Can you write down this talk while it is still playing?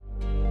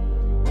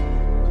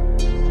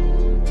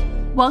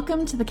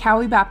Welcome to the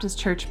Cowie Baptist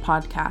Church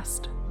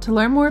podcast. To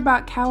learn more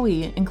about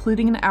Cowie,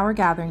 including in our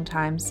gathering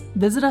times,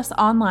 visit us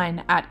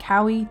online at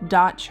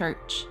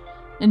cowie.church.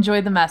 Enjoy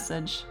the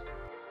message.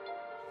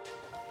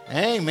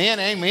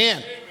 Amen,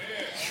 amen.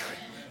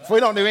 If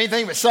we don't do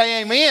anything but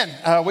say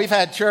amen, we've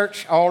had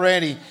church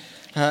already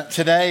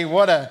today.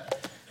 What a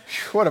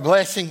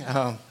blessing.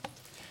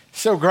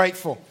 So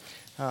grateful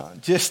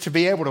just to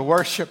be able to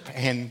worship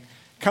and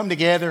come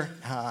together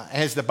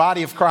as the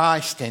body of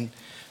Christ and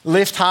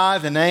lift high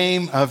the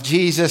name of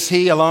Jesus.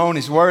 He alone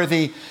is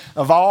worthy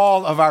of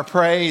all of our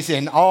praise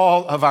and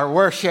all of our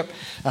worship.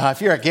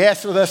 If you're a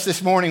guest with us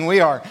this morning,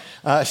 we are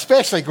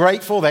especially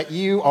grateful that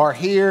you are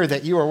here,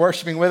 that you are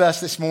worshiping with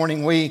us this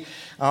morning. We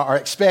are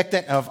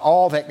expectant of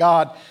all that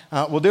God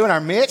will do in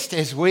our midst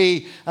as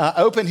we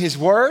open His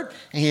Word.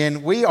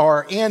 And we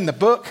are in the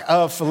book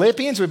of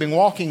Philippians. We've been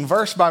walking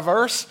verse by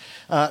verse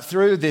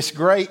through this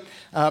great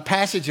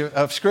passage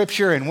of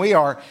Scripture, and we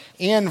are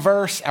in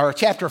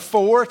chapter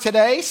 4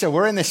 today. So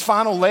we're in this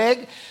final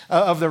leg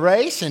of the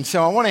race, and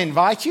so I want to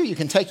invite you. You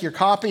can take your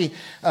copy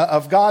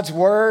of God's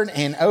Word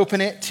and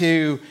open it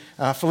to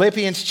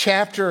Philippians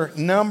chapter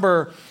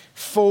number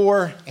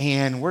 4,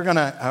 and we're going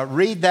to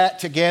read that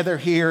together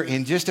here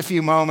in just a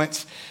few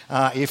moments.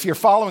 If you're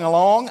following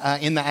along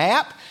in the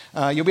app,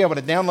 you'll be able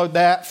to download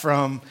that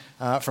from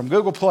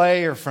Google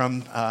Play or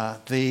from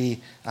the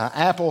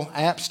Apple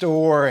App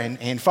Store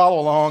and follow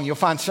along. You'll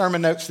find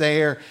sermon notes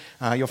there.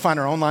 You'll find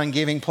our online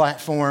giving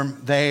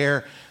platform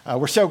there.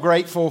 We're so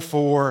grateful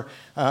for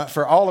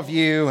all of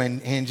you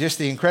and just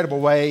the incredible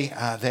way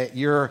that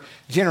your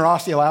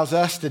generosity allows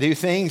us to do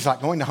things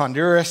like going to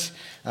Honduras.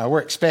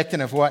 We're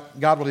expectant of what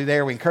God will do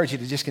there. We encourage you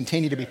to just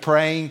continue to be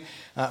praying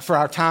for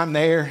our time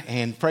there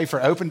and pray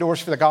for open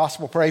doors for the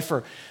gospel. Pray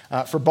for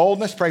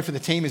boldness. Pray for the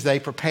team as they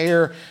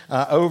prepare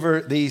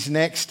over these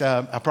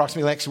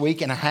approximately next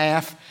week and a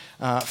half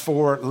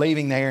for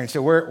leaving there. And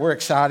so we're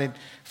excited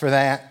for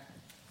that.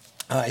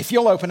 If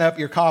you'll open up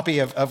your copy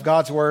of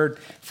God's Word,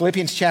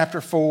 Philippians chapter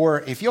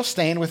 4, if you'll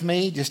stand with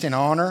me just in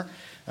honor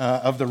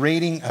of the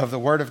reading of the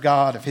Word of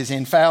God, of His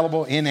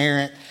infallible,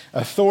 inerrant,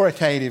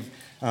 authoritative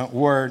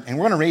Word. And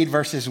we're going to read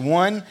verses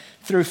 1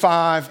 through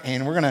 5,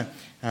 and we're going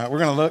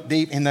to look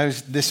deep in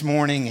those this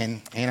morning,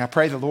 and I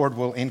pray the Lord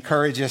will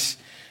encourage us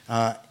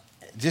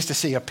just to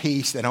see a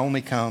peace that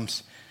only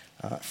comes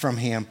from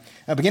Him.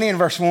 Beginning in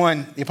verse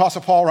 1, the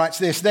Apostle Paul writes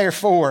this: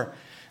 "Therefore,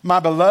 my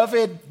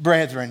beloved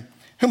brethren,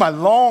 whom I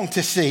long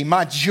to see,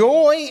 my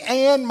joy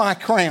and my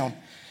crown,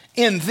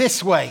 in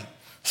this way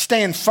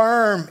stand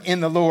firm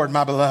in the Lord,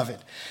 my beloved.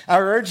 I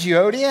urge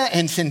Euodia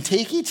and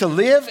Syntyche to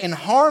live in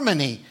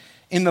harmony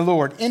in the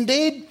Lord.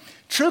 Indeed,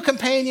 true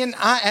companion,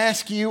 I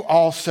ask you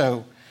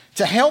also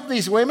to help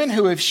these women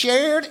who have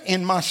shared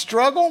in my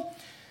struggle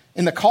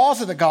in the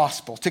cause of the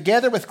gospel,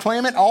 together with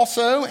Clement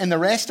also and the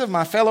rest of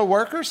my fellow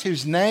workers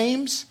whose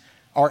names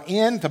are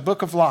in the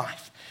book of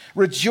life.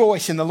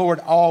 Rejoice in the Lord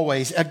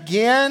always.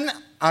 Again,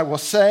 I will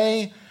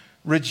say,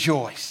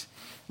 rejoice.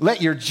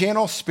 Let your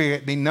gentle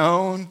spirit be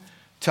known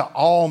to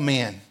all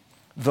men.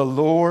 The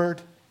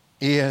Lord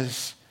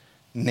is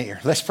near."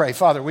 Let's pray.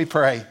 Father, we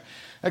pray,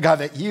 God,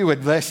 that you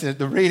would bless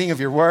the reading of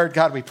your word.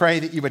 God, we pray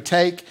that you would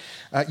take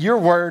your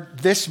word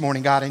this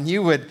morning, God, and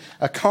you would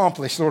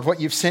accomplish, Lord, what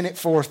you've sent it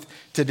forth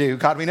to do.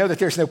 God, we know that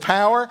there's no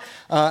power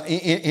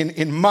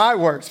in my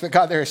works, but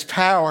God, there is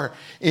power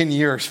in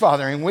yours,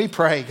 Father. And we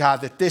pray,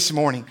 God, that this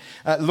morning,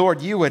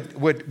 Lord, you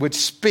would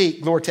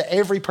speak, Lord, to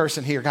every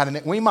person here, God, and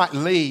that we might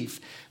leave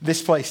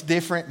this place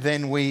different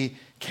than we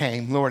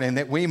came, Lord, and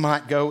that we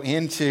might go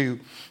into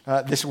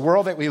this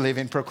world that we live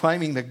in,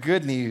 proclaiming the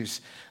good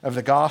news of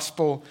the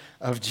gospel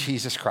of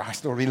Jesus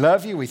Christ. Lord, we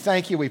love you. We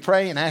thank you. We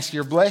pray and ask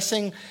your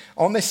blessing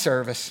on this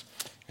service.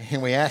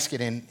 And we ask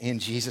it in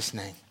Jesus'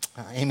 name.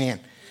 Amen.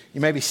 You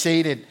may be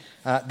seated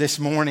this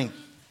morning.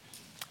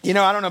 You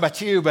know, I don't know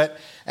about you, but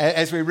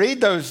as we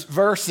read those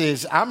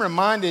verses, I'm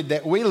reminded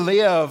that we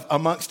live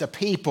amongst a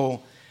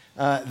people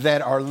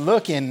that are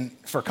looking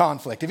for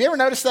conflict. Have you ever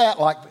noticed that?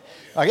 Like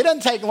it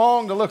doesn't take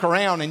long to look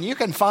around and you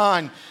can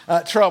find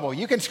trouble.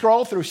 You can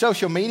scroll through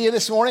social media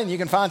this morning and you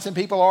can find some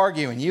people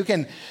arguing. You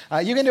can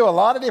do a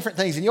lot of different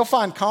things and you'll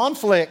find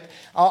conflict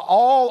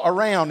all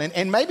around.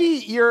 And maybe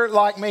you're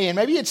like me and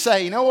maybe you'd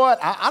say, you know what,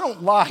 I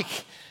don't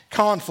like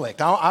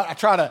conflict. I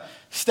try to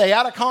stay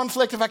out of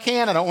conflict if I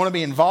can. I don't want to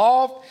be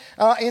involved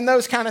in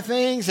those kind of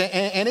things.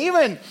 And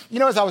even, you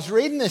know, as I was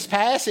reading this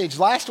passage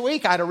last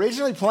week, I'd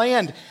originally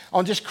planned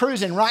on just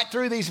cruising right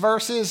through these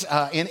verses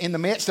in the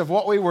midst of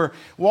what we were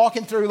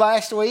walking through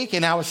last week.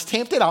 And I was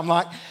tempted. I'm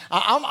like,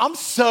 I'm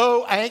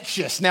so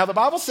anxious. Now, the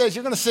Bible says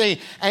you're going to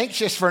see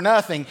anxious for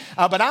nothing,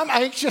 but I'm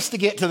anxious to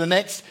get to the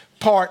next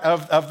part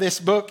of this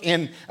book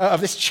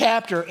of this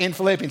chapter in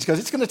Philippians, because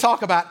it's going to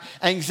talk about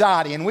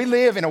anxiety. And we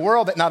live in a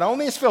world that not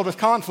only is filled with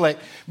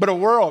conflict, but a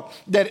world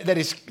that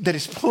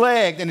is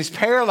plagued and is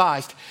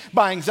paralyzed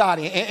by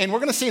anxiety. And we're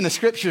going to see in the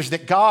scriptures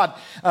that God,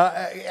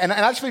 and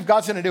I just believe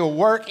God's going to do a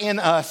work in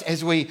us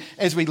as we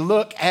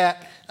look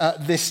at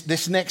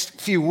this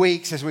next few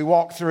weeks as we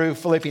walk through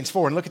Philippians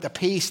 4 and look at the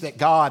peace that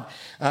God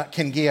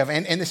can give.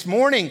 And this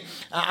morning,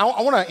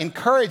 I want to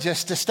encourage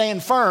us to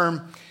stand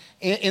firm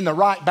in the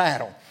right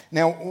battle.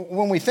 Now,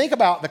 when we think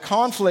about the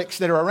conflicts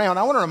that are around,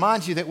 I want to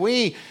remind you that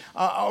we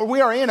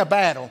are in a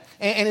battle.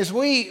 And as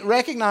we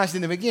recognized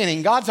in the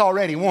beginning, God's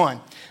already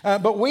won.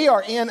 But we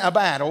are in a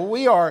battle.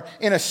 We are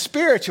in a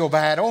spiritual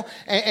battle.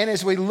 And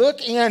as we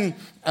look in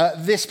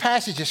this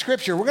passage of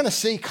Scripture, we're going to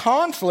see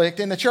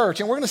conflict in the church.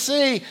 And we're going to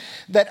see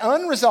that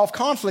unresolved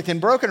conflict and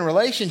broken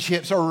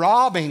relationships are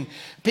robbing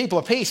people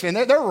of peace. And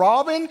they're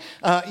robbing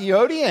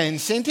Euodia and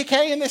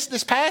Syntyche in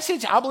this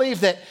passage. I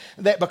believe that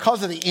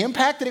because of the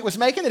impact that it was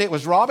making, that it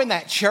was robbing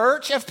that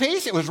church of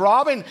peace. It was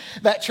robbing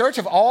that church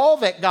of all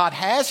that God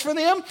has for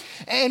them.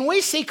 And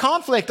we see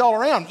conflict all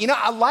around. You know,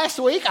 last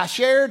week I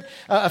shared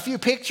a few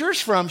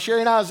pictures from Sherry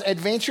and I's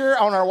adventure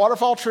on our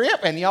waterfall trip.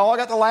 And y'all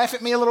got to laugh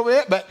at me a little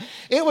bit. But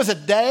it was a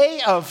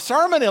day of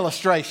sermon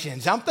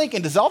illustrations. I'm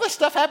thinking, does all this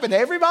stuff happen to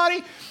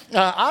everybody?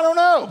 I don't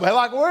know. But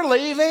like we're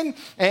leaving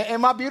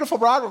and my beautiful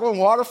bride, we're going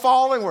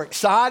waterfalling. We're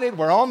excited.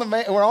 We're on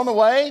the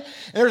way.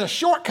 And there's a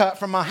shortcut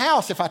from my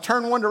house. If I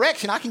turn one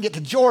direction, I can get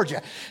to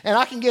Georgia. And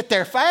I can get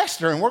there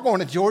faster. And we're going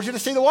to Georgia to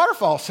see the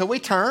waterfall. So we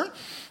turn.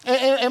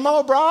 And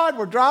my bride,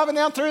 we're driving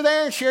down through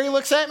there. And Sherry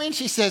looks at me and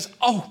she says,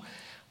 "Oh,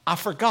 I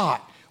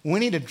forgot. We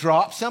need to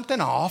drop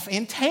something off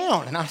in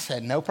town." And I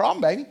said, "No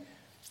problem, baby."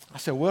 I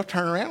said, "We'll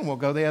turn around and we'll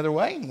go the other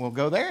way. And we'll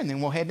go there. And then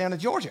we'll head down to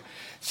Georgia."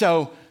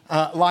 So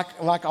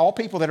like all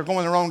people that are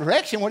going the wrong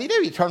direction, what do?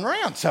 You turn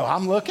around. So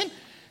I'm looking.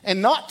 And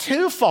not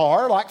too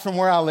far, like from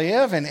where I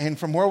live and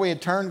from where we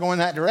had turned going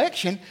that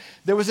direction,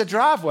 there was a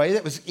driveway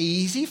that was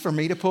easy for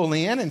me to pull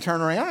in and turn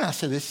around. And I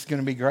said, "This is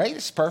going to be great.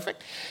 It's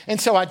perfect." And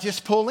so I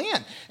just pull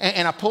in.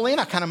 And I pull in.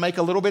 I kind of make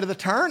a little bit of the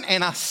turn.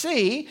 And I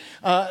see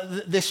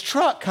this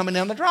truck coming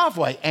down the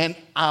driveway. And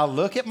I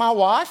look at my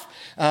wife.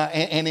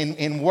 And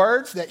in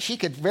words that she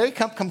could very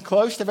come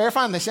close to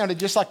verifying, they sounded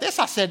just like this.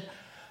 I said,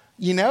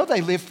 "You know,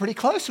 they live pretty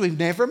close. We've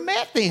never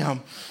met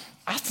them.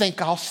 I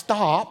think I'll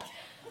stop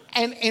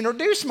and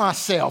introduce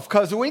myself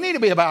because we need to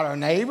be about our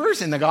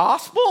neighbors and the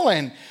gospel."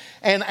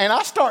 And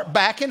I start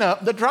backing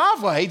up the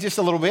driveway just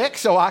a little bit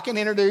so I can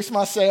introduce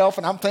myself.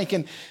 And I'm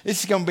thinking, this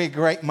is going to be a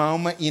great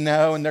moment, you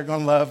know, and they're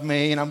going to love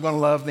me and I'm going to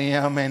love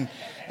them. And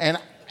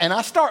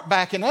I start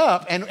backing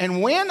up.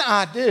 And when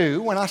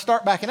I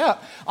start backing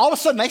up, all of a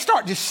sudden they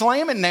start just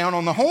slamming down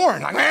on the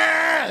horn. Like,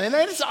 and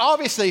it's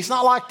obviously, it's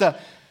not like the,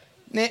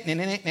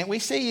 "We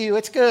see you,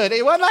 it's good."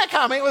 It wasn't that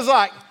comment. It was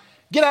like,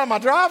 "Get out of my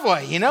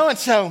driveway," you know? And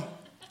so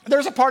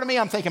there's a part of me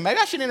I'm thinking, maybe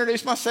I should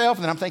introduce myself.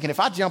 And then I'm thinking,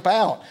 if I jump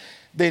out,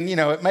 then, you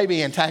know, it may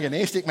be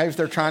antagonistic. Maybe if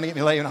they're trying to get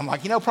me later. And I'm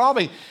like, you know,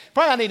 probably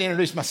I need to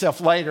introduce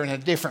myself later in a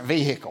different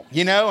vehicle,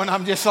 you know? And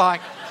I'm just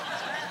like,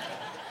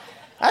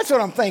 that's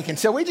what I'm thinking.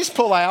 So we just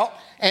pull out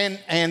and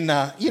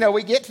you know,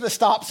 we get to the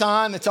stop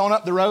sign that's on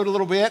up the road a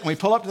little bit. And we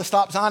pull up to the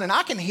stop sign and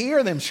I can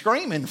hear them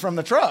screaming from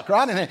the truck,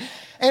 right?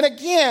 And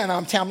again,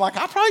 I'm like,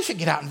 I probably should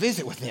get out and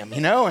visit with them,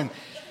 you know?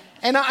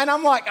 And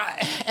I'm like,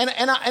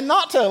 and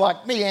not to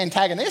like be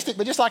antagonistic,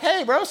 but just like,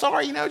 "Hey, bro,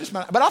 sorry, you know,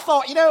 but I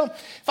thought, you know,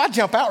 if I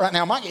jump out right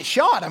now, I might get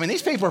shot. I mean,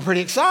 these people are pretty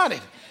excited.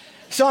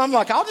 So I'm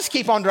like, I'll just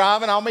keep on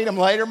driving. I'll meet them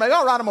later. Maybe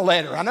I'll write them a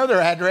letter. I know their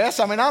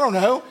address. I mean, I don't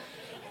know.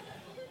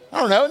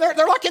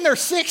 They're like in their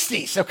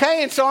 60s,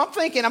 okay? And so I'm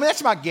thinking, I mean,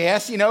 that's my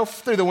guess, you know,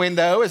 through the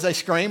window as they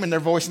scream and their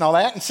voice and all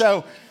that.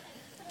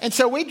 And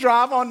so we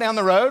drive on down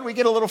the road. We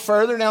get a little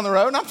further down the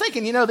road. And I'm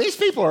thinking, you know, these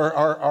people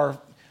are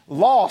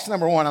lost,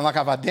 number one. I'm like,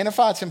 I've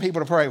identified some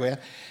people to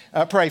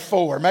pray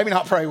for. Maybe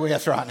not pray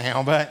with right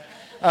now, but...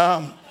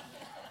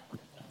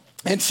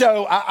 And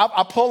so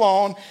I pull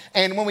on,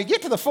 and when we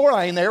get to the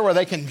 4-lane there where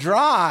they can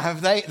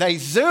drive, they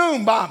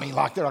zoom by me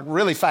like they're like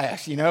really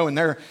fast, you know, and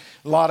they're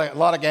a lot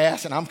of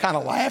gas, and I'm kind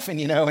of laughing,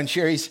 you know, and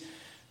Sherry's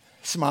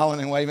smiling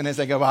and waving as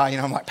they go by, you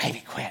know. I'm like,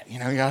 "Baby, quit, you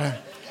know, you gotta."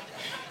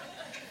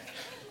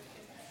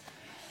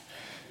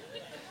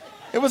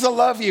 It was a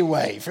love you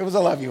wave. It was a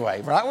love you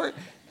wave, right?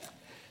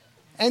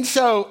 And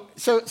so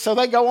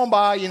they go on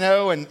by, you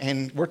know,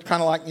 and we're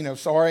kind of like, you know,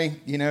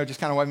 sorry, you know, just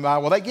kind of waving by.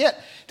 Well, they get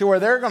to where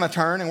they're going to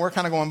turn, and we're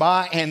kind of going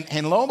by,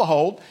 and lo and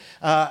behold,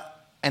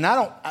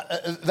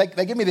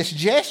 they give me this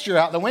gesture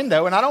out the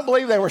window, and I don't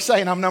believe they were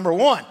saying I'm number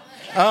one.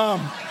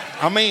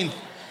 I mean,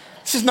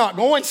 this is not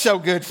going so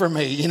good for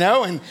me, you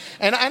know, and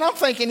I'm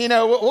thinking, you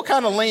know, we'll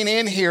kind of lean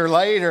in here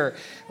later,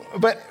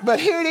 but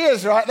here it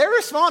is, right? They're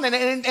responding,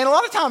 and a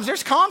lot of times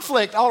there's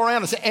conflict all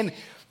around us,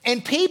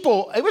 and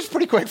people, it was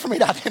pretty quick for me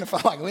to identify,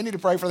 like, we need to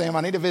pray for them.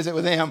 I need to visit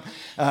with them.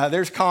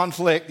 There's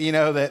conflict, you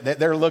know, that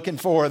they're looking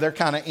for. They're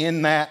kind of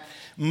in that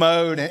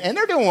mode. And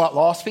they're doing what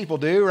lost people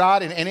do,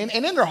 right? And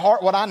in their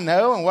heart, what I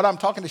know and what I'm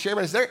talking to share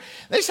about is they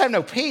just have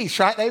no peace,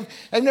 right?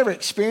 They've never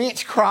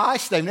experienced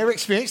Christ. They've never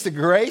experienced the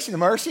grace and the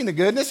mercy and the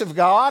goodness of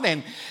God.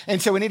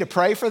 And so we need to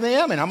pray for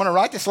them. And I'm going to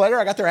write this letter.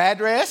 I got their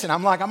address. And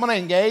I'm like, I'm going to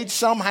engage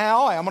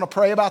somehow. I'm going to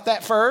pray about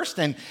that first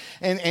and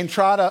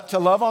try to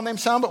love on them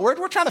some. But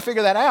we're trying to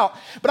figure that out.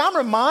 But I'm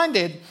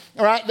reminded,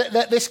 right,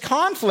 that this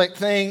conflict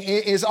thing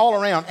is all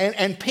around.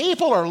 And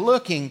people are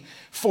looking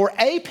for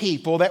a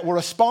people that will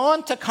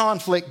respond to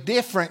conflict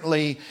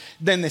differently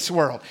than this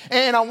world.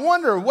 And I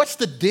wonder, what's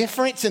the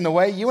difference in the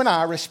way you and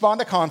I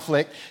respond to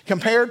conflict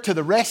compared to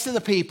the rest of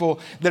the people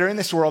that are in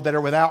this world that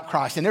are without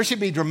Christ? And there should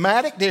be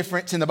dramatic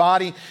difference in the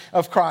body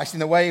of Christ in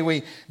the way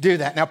we do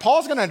that. Now,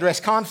 Paul's going to address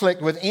conflict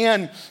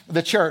within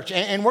the church,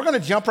 and we're going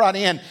to jump right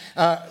in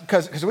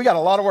because we got a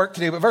lot of work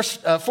to do. But verse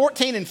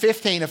 14 and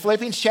 15 of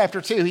Philippians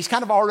chapter 2, he's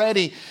kind of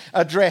already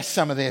addressed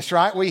some of this,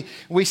 right?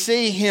 We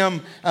see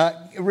him,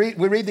 we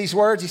read these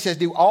words. He says,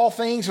 do all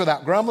things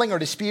without grumbling or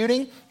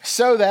disputing,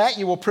 so that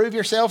you will prove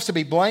yourselves to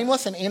be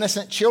blameless and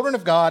innocent children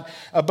of God,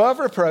 above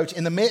reproach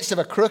in the midst of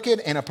a crooked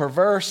and a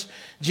perverse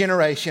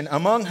generation,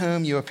 among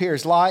whom you appear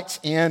as lights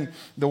in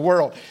the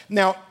world.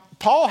 Now,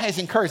 Paul has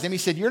encouraged them. He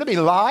said, you're to be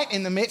light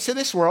in the midst of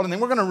this world. And then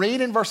we're going to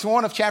read in verse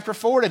 1 of chapter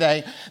 4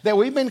 today that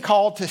we've been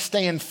called to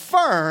stand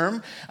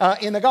firm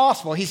in the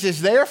gospel. He says,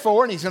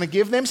 therefore, and he's going to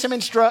give them some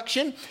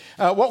instruction.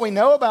 What we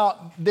know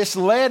about this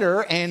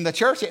letter and the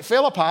church at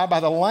Philippi by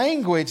the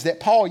language that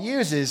Paul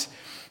uses,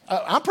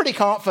 I'm pretty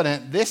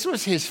confident this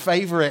was his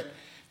favorite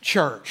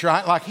church,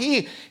 right? Like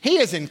he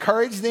has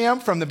encouraged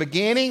them from the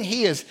beginning.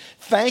 He is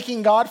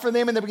thanking God for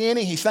them in the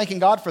beginning. He's thanking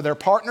God for their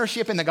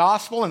partnership in the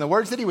gospel. And the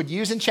words that he would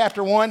use in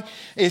chapter 1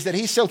 is that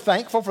he's so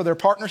thankful for their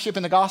partnership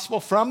in the gospel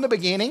from the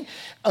beginning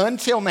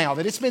until now,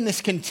 that it's been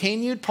this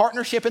continued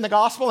partnership in the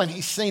gospel, and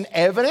he's seen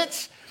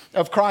evidence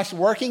of Christ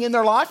working in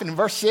their life. And in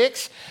verse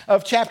 6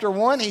 of chapter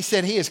 1, he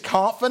said he is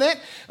confident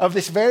of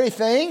this very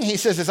thing. He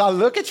says, as I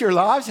look at your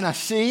lives and I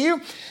see you,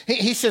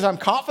 he says, I'm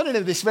confident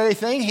of this very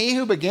thing. He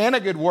who began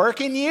a good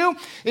work in you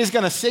is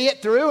going to see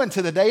it through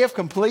unto the day of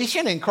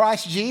completion in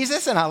Christ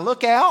Jesus. And I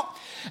look out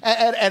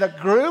at a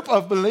group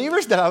of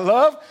believers that I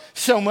love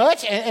so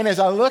much. And as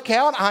I look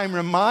out, I'm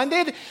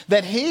reminded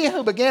that he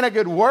who began a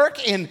good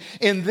work in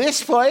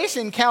this place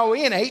in Kauai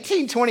in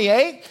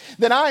 1828,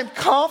 that I am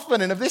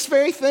confident of this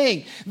very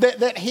thing,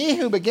 that he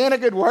who began a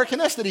good work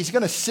in us, that he's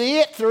going to see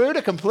it through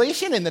to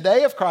completion in the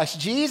day of Christ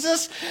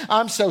Jesus.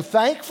 I'm so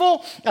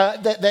thankful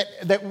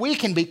that we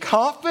can be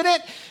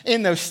confident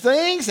in those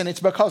things, and it's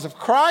because of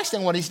Christ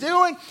and what he's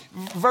doing.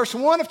 Verse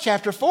 1 of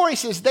chapter 4, he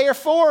says,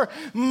 therefore,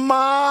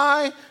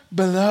 my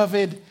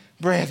beloved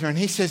brethren.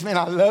 He says, man,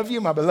 I love you,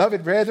 my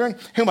beloved brethren,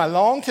 whom I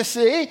long to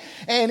see.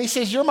 And he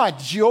says, you're my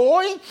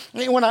joy.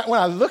 When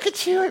I look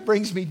at you, it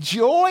brings me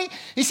joy.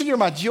 He said, you're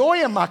my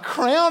joy and my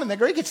crown. In the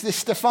Greek, it's this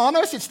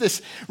Stephanos. It's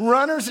this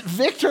runner's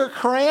victor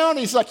crown.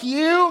 He's like,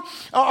 you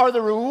are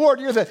the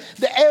reward. You're the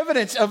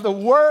evidence of the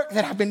work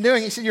that I've been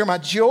doing. He said, you're my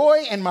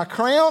joy and my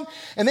crown.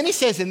 And then he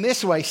says, in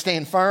this way,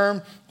 stand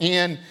firm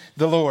in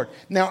the Lord.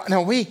 Now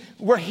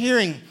we're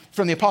hearing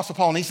from the Apostle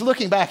Paul, and he's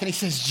looking back and he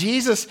says,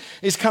 Jesus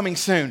is coming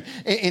soon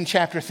in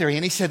chapter 3.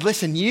 And he said,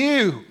 listen,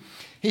 you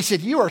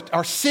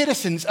are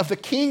citizens of the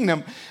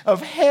kingdom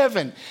of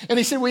heaven. And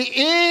he said, we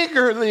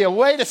eagerly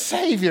await a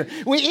Savior.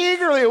 We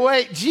eagerly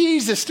await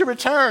Jesus to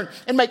return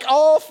and make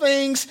all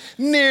things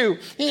new.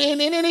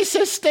 And he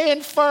says,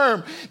 stand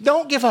firm.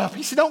 Don't give up.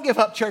 He said, don't give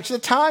up, church. The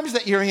times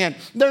that you're in,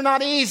 they're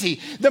not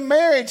easy. The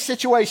marriage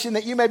situation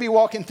that you may be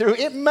walking through,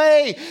 it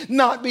may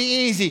not be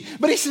easy.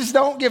 But he says,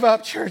 don't give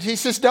up, church. He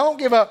says, don't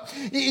give up.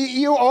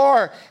 You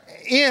are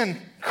in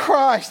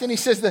Christ. And he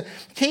says,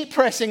 keep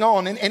pressing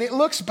on. And it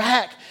looks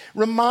back,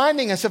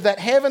 reminding us of that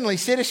heavenly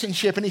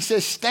citizenship. And he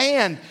says,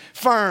 stand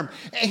firm.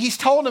 And he's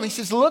told them, he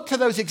says, look to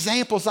those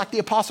examples like the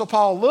Apostle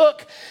Paul.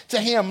 Look to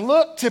him.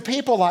 Look to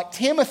people like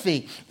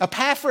Timothy,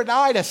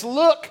 Epaphroditus.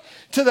 Look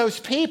to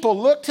those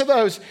people. Look to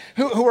those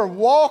who are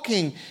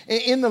walking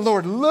in the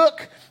Lord.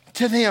 Look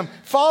to them.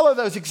 Follow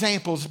those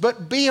examples,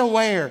 but be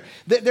aware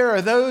that there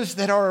are those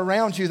that are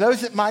around you,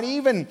 those that might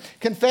even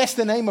confess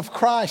the name of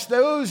Christ,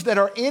 those that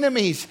are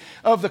enemies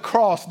of the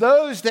cross,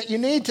 those that you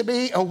need to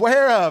be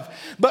aware of.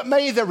 But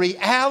may the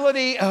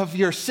reality of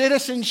your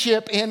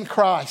citizenship in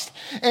Christ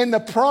and the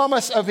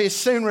promise of his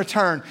soon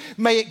return,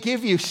 may it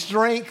give you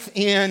strength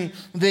in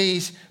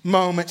these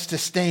moments to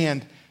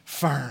stand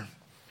firm.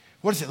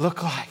 What does it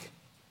look like?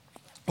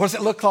 What does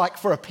it look like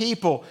for a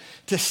people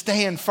to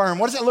stand firm?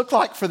 What does it look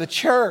like for the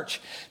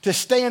church to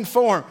stand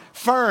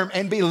firm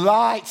and be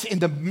lights in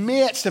the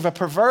midst of a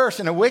perverse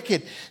and a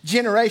wicked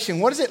generation?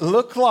 What does it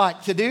look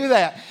like to do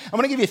that? I'm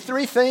going to give you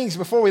three things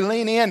before we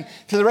lean in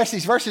to the rest of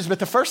these verses. But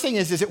the first thing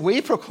is that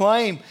we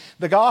proclaim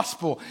the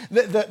gospel.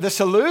 The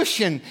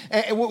solution,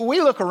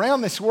 we look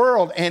around this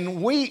world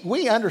and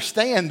we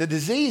understand the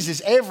disease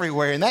is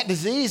everywhere, and that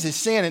disease is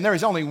sin. And there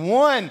is only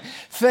one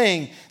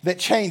thing that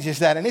changes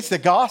that, and it's the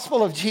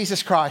gospel of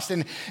Jesus Christ.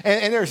 And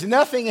there's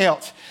nothing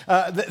else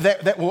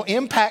that will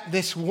impact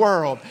this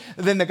world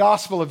than the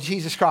gospel of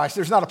Jesus Christ.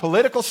 There's not a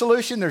political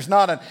solution. There's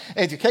not an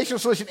educational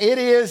solution. It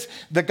is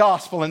the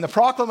gospel. And the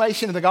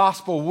proclamation of the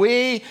gospel,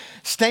 we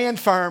stand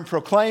firm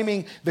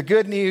proclaiming the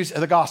good news of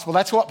the gospel.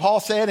 That's what Paul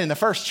said in the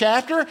first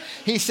chapter.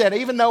 He said,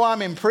 even though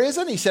I'm in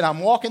prison, he said, I'm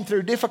walking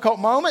through difficult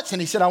moments.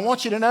 And he said, I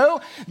want you to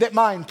know that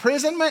my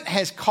imprisonment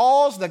has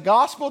caused the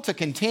gospel to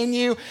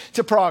continue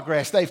to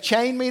progress. They've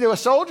chained me to a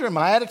soldier and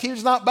my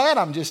attitude's not bad.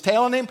 I'm just telling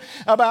telling him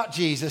about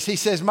Jesus. He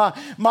says,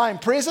 my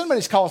imprisonment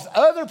has caused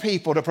other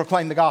people to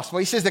proclaim the gospel.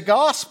 He says the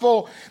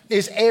gospel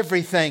is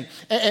everything.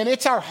 And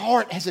it's our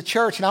heart as a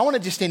church. And I want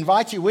to just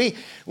invite you. We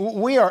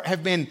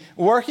have been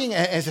working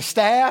as a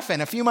staff.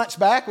 And a few months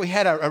back, we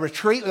had a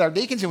retreat with our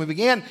deacons. And we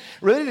began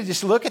really to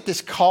just look at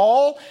this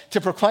call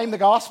to proclaim the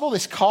gospel,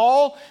 this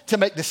call to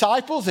make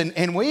disciples.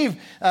 And we've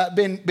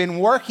been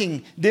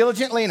working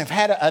diligently and have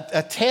had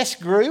a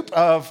test group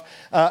of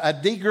a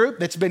D group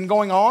that's been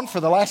going on for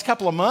the last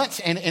couple of months.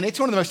 And it's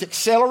one of the most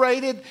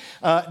accelerated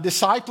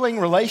discipling,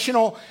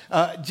 relational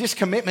just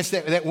commitments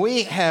that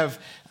we have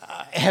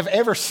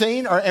ever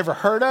seen or ever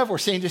heard of. We're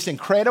seeing just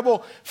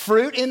incredible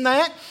fruit in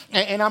that.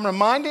 And I'm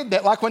reminded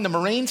that like when the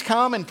Marines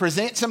come and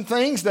present some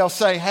things, they'll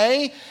say,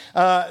 hey,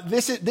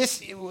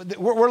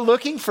 we're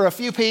looking for a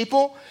few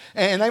people.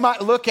 And they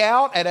might look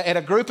out at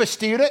a group of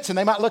students and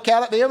they might look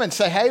out at them and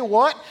say, hey,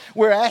 what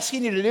we're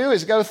asking you to do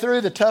is go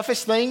through the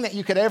toughest thing that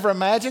you could ever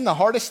imagine, the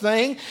hardest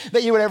thing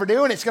that you would ever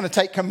do. And it's going to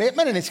take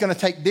commitment and it's going to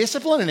take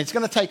discipline and it's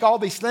going to take all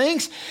these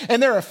things.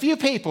 And there are a few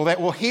people that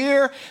will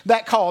hear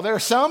that call. There are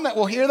some that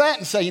will hear that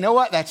and say, you know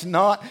what, that's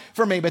not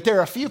for me. But there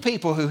are a few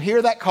people who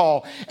hear that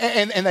call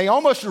and they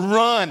almost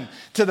run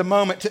to the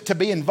moment to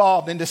be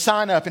involved and to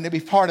sign up and to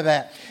be part of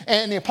that.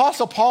 And the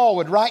Apostle Paul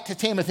would write to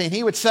Timothy and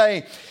he would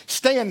say,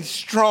 stand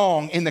strong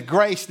in the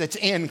grace that's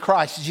in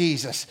Christ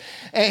Jesus.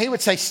 And he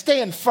would say,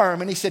 stand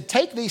firm. And he said,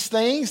 take these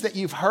things that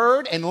you've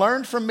heard and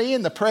learned from me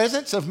in the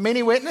presence of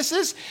many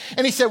witnesses.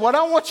 And he said, what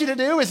I want you to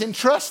do is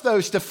entrust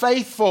those to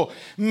faithful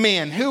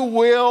men who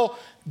will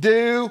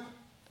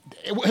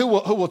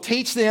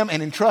teach them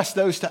and entrust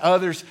those to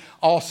others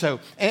also.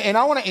 And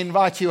I want to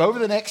invite you over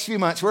the next few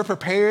months. We're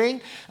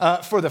preparing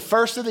for the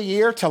first of the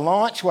year to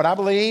launch what I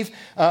believe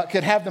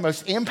could have the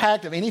most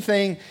impact of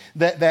anything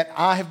that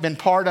I have been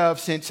part of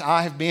since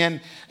I have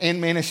been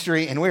in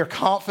ministry. And we are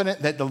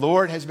confident that the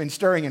Lord has been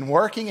stirring and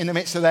working in the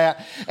midst of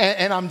that.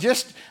 And I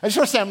just want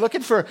to say, I'm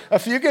looking for a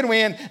few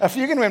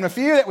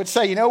that would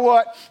say, you know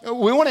what,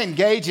 we want to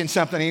engage in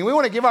something and we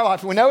want to give our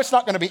life. We know it's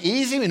not going to be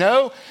easy. We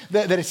know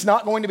that it's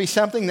not going to be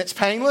something that's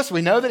painless.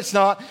 We know that it's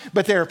not,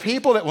 but there are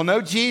people that will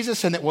know Jesus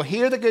and that will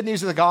hear the good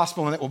news of the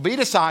gospel and that will be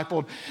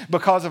discipled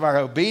because of our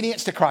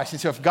obedience to Christ. And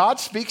so if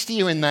God speaks to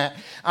you in that,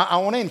 I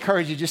want to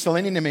encourage you just to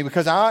lean into me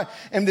because I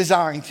am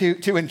desiring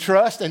to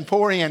entrust and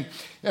pour in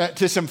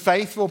to some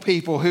faithful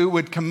people who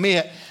would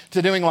commit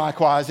to doing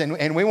likewise.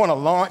 And we want to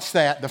launch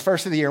that the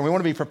first of the year. We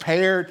want to be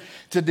prepared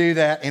to do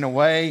that in a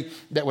way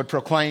that would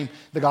proclaim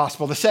the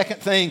gospel. The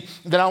second thing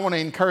that I want to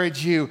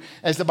encourage you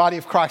as the body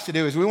of Christ to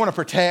do is we want to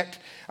protect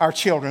our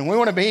children. We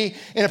want to be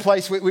in a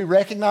place we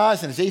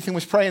recognize, and as Ethan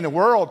was praying, the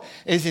world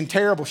is in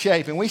terrible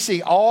shape. And we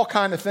see all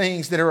kinds of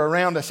things that are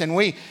around us. And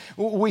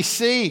we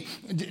see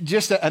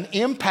just an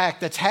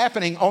impact that's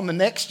happening on the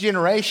next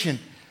generation.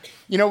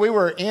 You know, we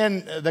were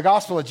in the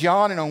Gospel of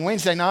John, and on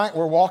Wednesday night,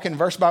 we're walking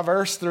verse by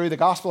verse through the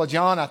Gospel of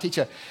John. I teach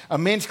a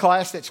men's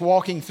class that's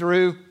walking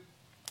through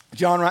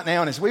John right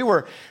now. And as we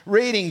were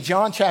reading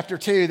John chapter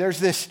 2,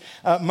 there's this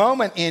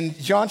moment in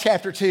John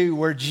chapter 2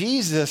 where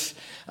Jesus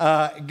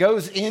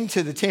goes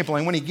into the temple.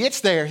 And when he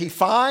gets there, he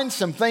finds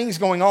some things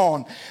going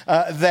on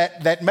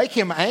that make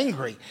him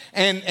angry.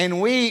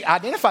 And we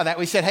identify that.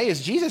 We said, hey,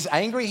 is Jesus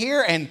angry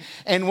here?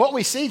 And what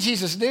we see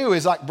Jesus do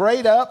is like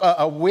braid up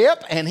a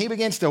whip, and he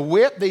begins to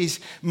whip these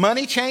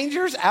money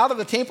changers out of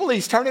the temple.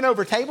 He's turning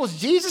over tables.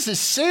 Jesus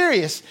is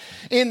serious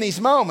in these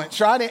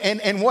moments, right?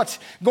 And what's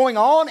going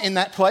on in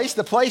that place,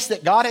 the place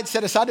that God had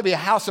set aside to be a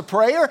house of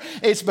prayer,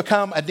 it's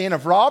become a den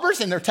of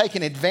robbers, and they're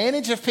taking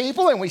advantage of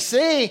people. And we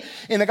see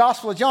in the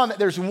Gospel of John that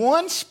there's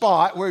one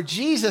spot where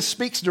Jesus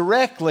speaks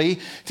directly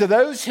to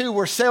those who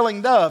were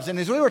selling doves. And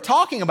as we were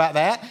talking about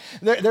that,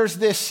 there's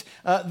this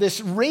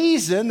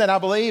reason that I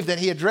believe that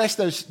he addressed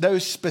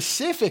those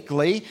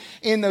specifically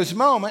in those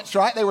moments,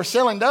 right? They were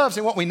selling doves,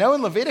 and what we know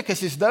in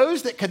Leviticus is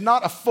those that could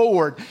not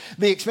afford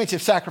the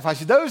expensive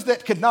sacrifices, those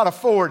that could not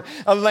afford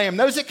a lamb,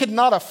 those that could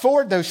not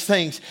afford those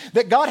things,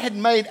 that God had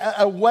made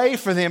a way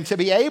for them to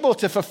be able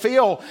to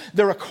fulfill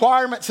the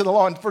requirements of the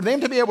law and for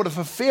them to be able to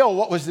fulfill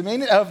what was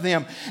demanded of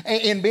them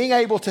in being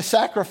able to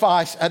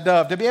sacrifice a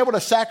dove, to be able to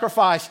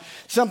sacrifice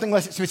something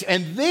less expensive.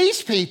 And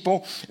these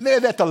people,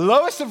 they're at the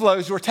lowest of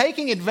lows, were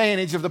taking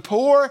advantage of the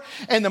poor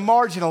and the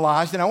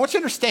marginalized. And I want you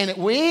to understand that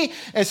we,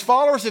 as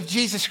followers of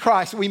Jesus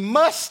Christ, we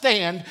must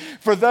stand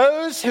for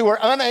those who are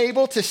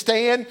unable to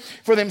stand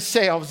for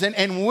themselves.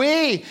 And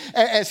we,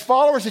 as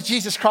followers of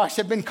Jesus Christ,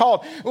 have been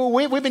called.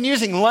 We've been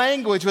using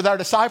language with our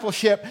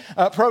discipleship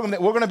program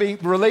that we're going to be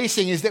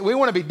releasing, is that we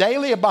want to be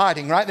daily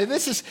abiding, right?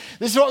 This is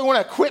what we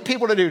want to equip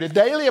people to do, to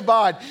daily abide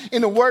abide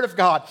in the Word of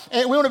God.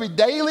 And we want to be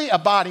daily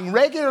abiding,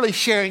 regularly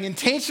sharing,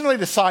 intentionally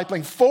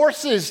discipling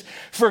forces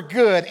for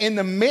good in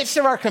the midst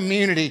of our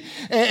community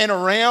and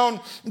around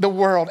the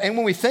world. And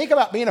when we think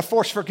about being a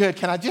force for good,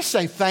 can I just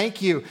say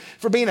thank you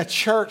for being a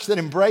church that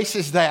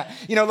embraces that?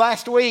 You know,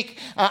 last week,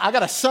 I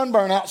got a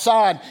sunburn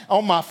outside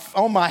on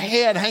my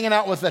head hanging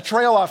out with the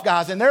Trail Life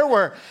guys. And there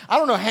were, I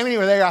don't know how many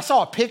were there. I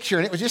saw a picture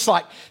and it was just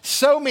like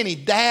so many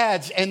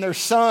dads and their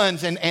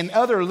sons and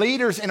other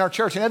leaders in our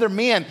church and other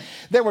men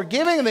that were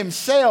giving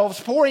themselves,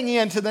 pouring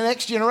into the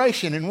next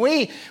generation. And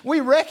we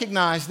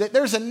recognize that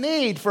there's a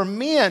need for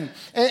men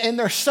and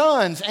their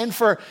sons and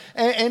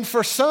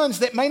for sons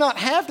that may not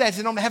have dads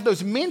and don't have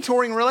those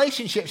mentoring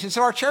relationships. And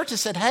so our church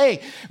has said,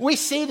 hey, we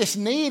see this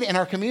need in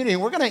our community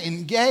and we're going to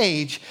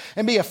engage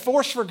and be a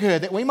force for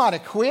good that we might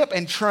equip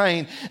and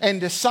train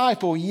and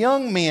disciple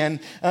young men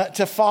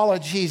to follow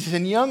Jesus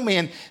and young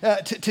men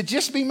to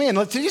just be men,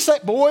 to just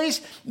let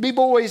boys be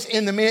boys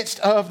in the midst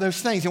of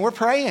those things. And we're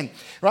praying,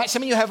 right?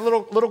 Some of you have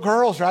little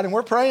girls, right? And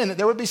we're praying that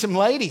there would be some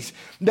ladies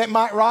that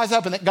might rise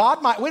up and that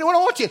God might, we don't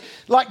want you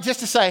like just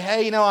to say,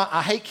 hey, you know,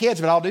 I hate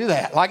kids, but I'll do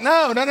that. Like,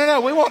 no.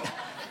 We want,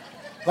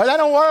 like, that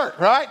don't work,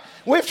 right?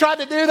 We've tried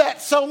to do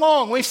that so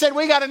long. We've said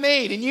we got a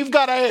need and you've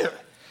got to err.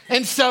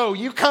 And so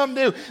you come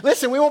to,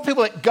 listen, we want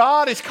people that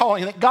God is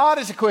calling, that God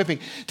is equipping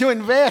to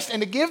invest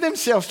and to give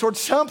themselves towards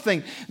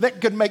something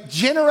that could make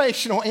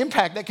generational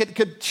impact, that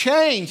could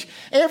change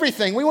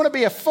everything. We want to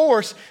be a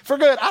force for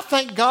good. I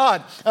thank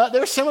God.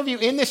 There's some of you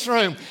in this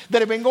room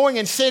that have been going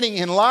and sitting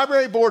in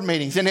library board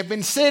meetings and have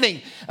been sitting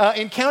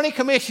in county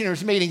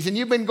commissioners meetings, and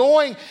you've been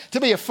going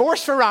to be a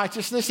force for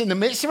righteousness in the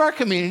midst of our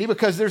community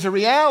because there's a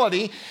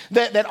reality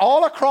that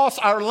all across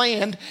our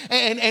land,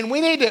 and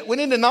we need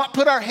to not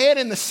put our head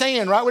in the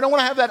sand, right? We don't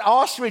want to have that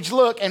ostrich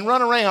look and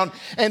run around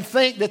and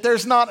think that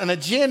there's not an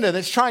agenda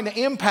that's trying to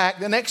impact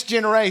the next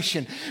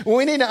generation.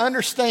 We need to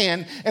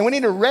understand and we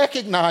need to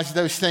recognize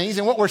those things.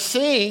 And what we're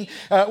seeing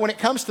when it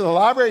comes to the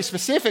library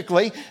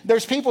specifically,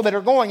 there's people that are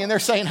going and they're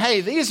saying,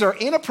 hey, these are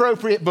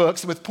inappropriate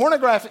books with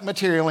pornographic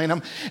material in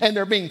them, and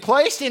they're being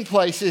placed in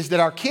places that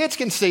our kids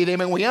can see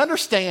them. And we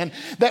understand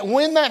that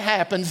when that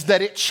happens,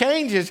 that it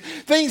changes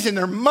things in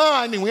their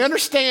mind. And we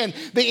understand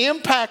the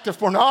impact of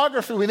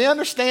pornography. We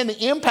understand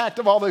the impact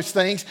of all those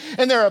things.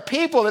 And there are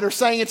people that are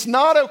saying it's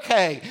not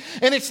okay.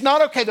 And it's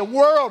not okay. The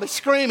world is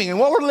screaming. And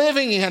what we're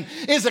living in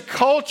is a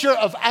culture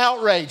of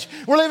outrage.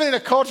 We're living in a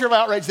culture of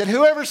outrage that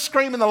whoever's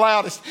screaming the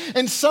loudest.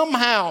 And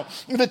somehow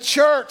the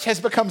church has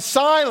become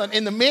silent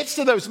in the midst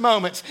of those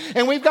moments.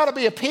 And we've got to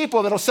be a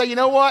people that'll say, you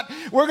know what?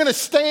 We're going to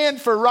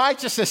stand for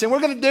righteousness. And we're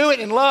going to do it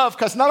in love,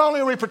 because not only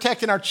are we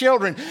protecting our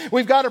children,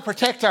 we've got to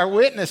protect our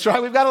witness, right?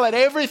 We've got to let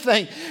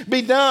everything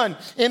be done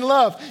in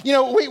love. You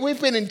know, we've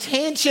been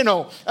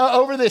intentional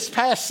over this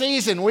past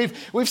season.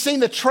 We've seen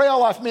the Trail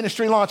Life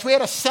ministry launch. We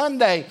had a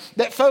Sunday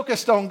that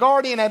focused on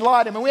guardian ad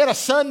litem, and we had a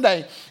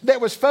Sunday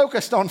that was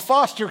focused on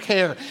foster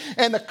care.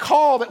 And the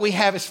call that we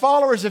have as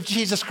followers of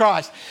Jesus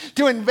Christ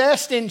to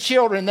invest in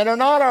children that are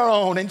not our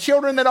own and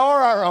children that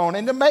are our own,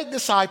 and to make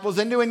disciples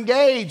and to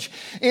engage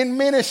in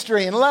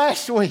ministry. And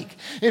last week,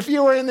 if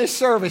you were in this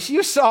service,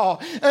 you saw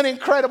an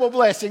incredible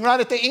blessing. Right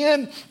at the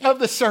end of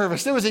the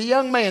service, there was a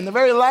young man, the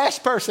very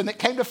last person that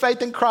came to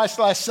faith in Christ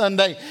last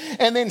Sunday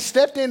and then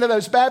stepped into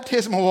those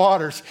baptismal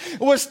waters,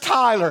 was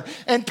Tyler.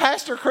 And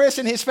Pastor Chris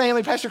and his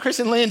family, Pastor Chris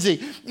and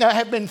Lindsay,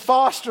 have been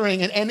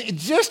fostering and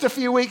just a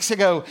few weeks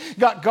ago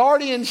got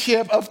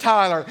guardianship of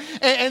Tyler.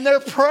 And their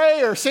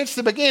prayer since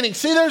the beginning,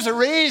 see, there's a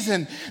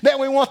reason that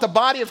we want the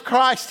body of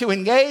Christ to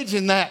engage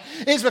in that,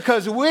 is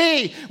because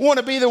we want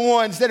to be the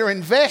ones that are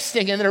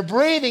investing and that are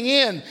breathing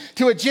in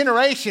to a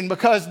generation,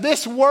 because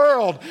this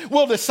world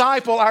will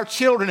disciple our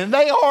children, and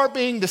they are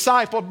being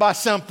discipled by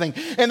something,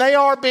 and they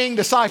are being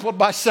discipled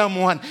by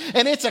someone.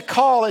 And it's a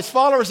call as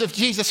followers of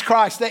Jesus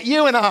Christ that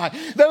you and I,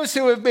 those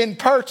who have been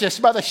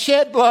purchased by the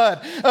shed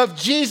blood of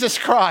Jesus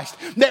Christ,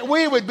 that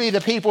we would be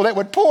the people that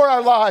would pour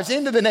our lives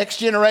into the next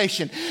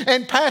generation.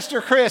 And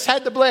Pastor Chris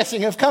had the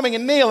blessing of coming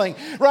and kneeling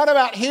right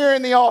about here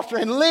in the altar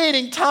and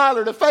leading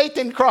Tyler to faith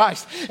in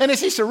Christ. And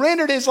as he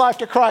surrendered his life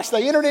to Christ,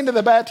 they entered into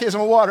the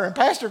baptismal water. And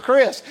Pastor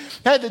Chris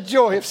had the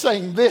joy of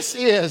saying, "This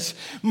is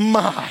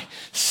my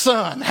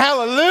son."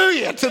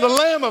 Hallelujah to the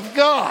Lamb of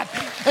God.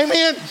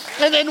 Amen.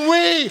 And then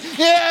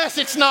yes,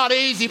 it's not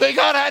easy, but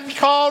God hadn't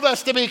called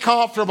us to be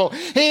comfortable.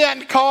 He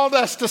hadn't called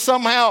us to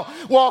somehow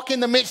walk in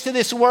the midst of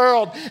this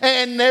world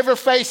and never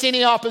face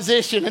any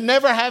opposition and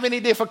never have any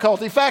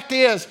difficulty. Fact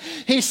is,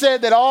 he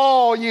said that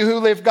all you who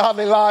live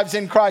godly lives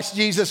in Christ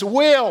Jesus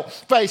will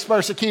face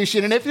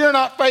persecution. And if you're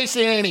not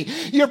facing any,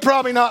 you're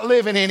probably not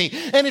living any.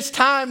 And it's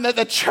time that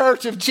the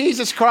church of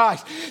Jesus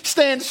Christ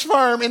stands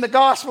firm in the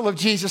gospel of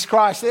Jesus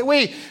Christ, that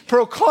we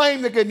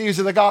proclaim the good news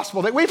of the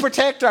gospel, that we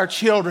protect our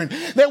children,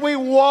 that we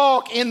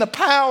walk in the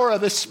power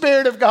of the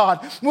Spirit of God.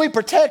 We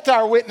protect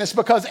our witness,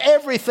 because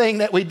everything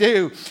that we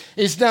do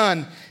is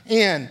done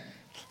in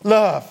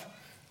love.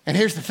 And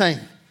here's the thing.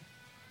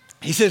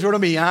 He says we're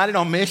going to be united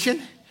on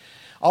mission.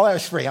 All that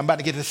was free. I'm about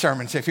to get to the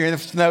sermon. So if you're in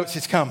the notes,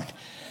 it's coming.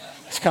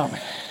 It's coming.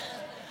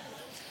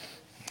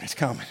 It's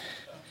coming.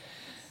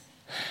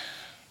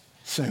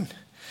 soon.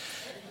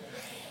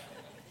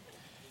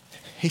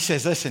 He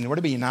says, listen, we're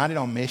to be united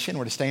on mission.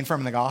 We're to stand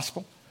firm in the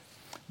gospel.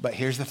 But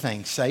here's the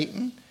thing.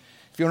 Satan,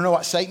 if you want to know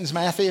what Satan's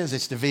math is,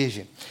 it's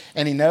division.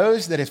 And he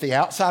knows that if the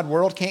outside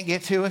world can't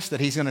get to us,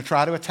 that he's going to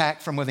try to attack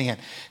from within.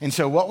 And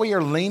so what we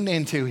are leaned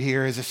into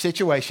here is a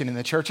situation in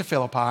the church of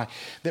Philippi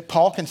that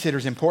Paul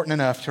considers important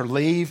enough to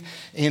leave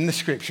in the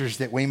scriptures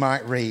that we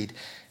might read.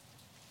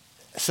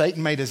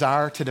 Satan may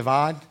desire to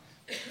divide,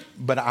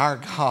 but our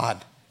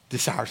God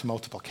desires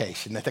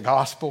multiplication, that the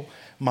gospel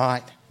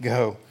might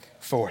go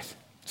forth.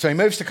 So he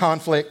moves to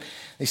conflict.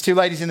 These two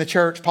ladies in the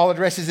church, Paul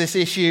addresses this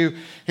issue.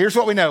 Here's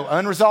what we know.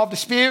 Unresolved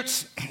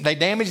disputes, they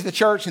damage the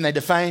church and they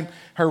defame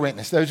her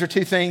witness. Those are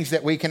two things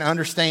that we can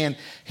understand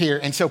here.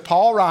 And so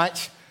Paul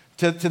writes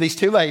to these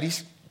two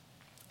ladies,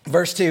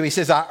 verse 2, he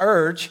says, I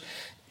urge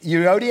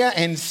Euodia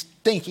and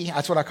Stinky,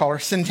 that's what I call her,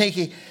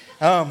 Stinky.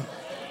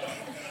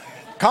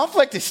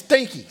 Conflict is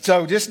stinky,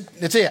 so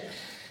that's it.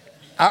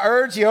 I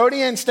urge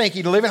Euodia and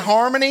Stinky to live in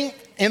harmony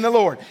in the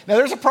Lord. Now,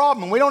 there's a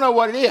problem. We don't know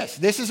what it is.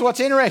 This is what's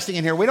interesting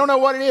in here. We don't know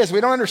what it is.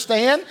 We don't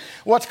understand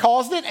what's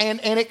caused it,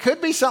 and it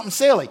could be something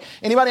silly.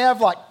 Anybody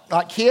have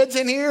like kids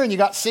in here and you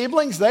got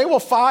siblings? They will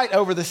fight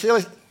over the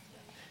silly.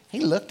 He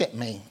looked at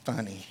me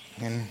funny.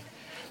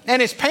 And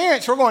his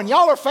parents were going,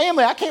 y'all are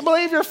family. I can't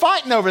believe you're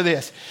fighting over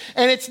this.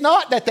 And it's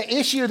not that the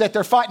issue that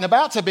they're fighting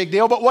about is a big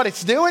deal, but what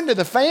it's doing to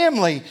the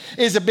family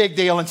is a big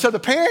deal. And so the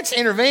parents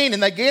intervene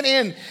and they get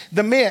in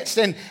the midst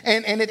and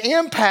it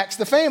impacts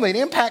the family. It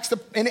impacts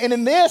and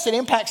in this, it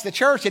impacts the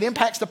church. It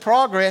impacts the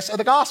progress of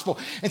the gospel.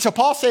 And so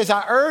Paul says,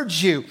 I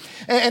urge you.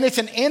 And it's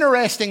an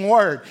interesting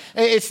word.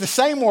 It's the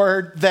same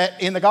word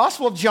that in the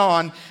Gospel of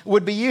John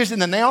would be used in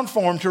the noun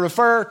form to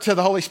refer to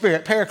the Holy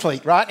Spirit,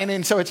 paraclete, right?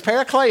 And so it's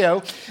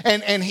parakleo,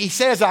 and he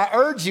says, I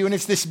urge you, and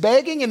it's this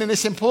begging and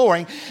this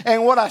imploring.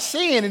 And what I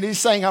see in it is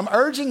saying, I'm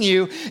urging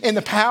you in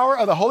the power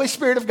of the Holy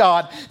Spirit of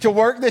God to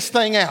work this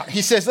thing out.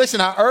 He says, listen,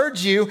 I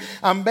urge you,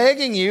 I'm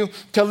begging you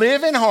to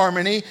live in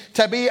harmony,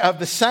 to be of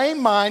the same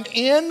mind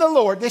in the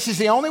Lord. This is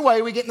the only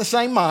way we get in the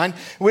same mind.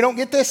 We don't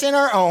get this in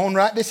our own,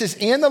 right? This is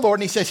in the Lord.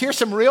 And he says, here's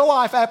some real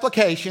life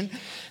application.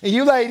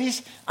 You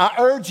ladies, I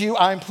urge you,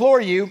 I implore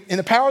you, in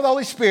the power of the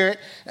Holy Spirit,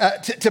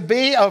 to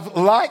be of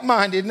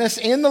like-mindedness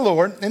in the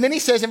Lord. And then he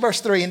says in verse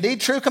 3, indeed,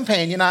 true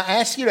companion, I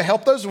ask you to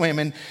help those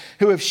women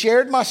who have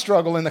shared my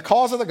struggle in the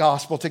cause of the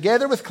gospel,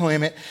 together with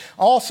Clement,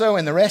 also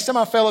and the rest of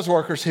my fellow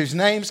workers whose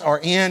names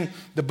are in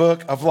the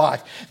book of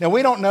life. Now,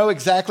 we don't know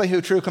exactly who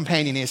true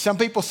companion is. Some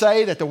people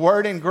say that the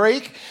word in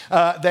Greek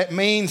that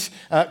means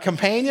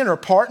companion or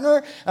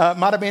partner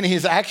might have been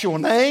his actual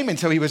name, and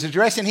so he was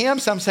addressing him.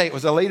 Some say it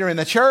was a leader in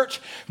the church.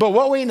 But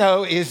what we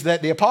know is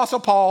that the Apostle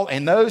Paul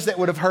and those that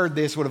would have heard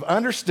this would have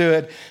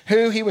understood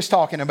who he was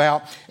talking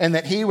about and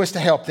that he was to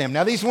help them.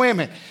 Now, these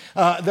women,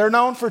 they're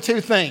known for two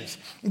things.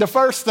 The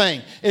first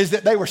thing is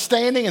that they were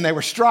standing and they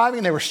were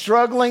striving, they were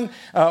struggling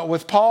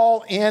with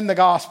Paul in the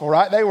gospel,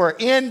 right? They were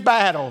in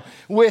battle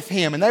with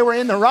him and they were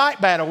in the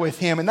right battle with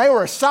him and they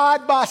were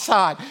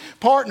side-by-side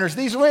partners.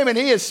 These women,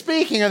 he is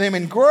speaking of them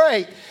in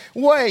great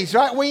ways,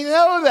 right? We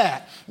know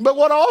that. But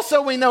what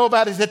also we know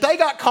about is that they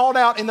got called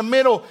out in the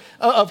middle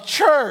of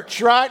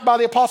church, right, by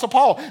the Apostle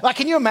Paul. Like,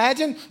 can you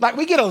imagine? Like,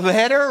 we get a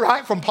letter,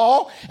 right, from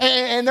Paul,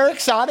 and they're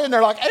excited, and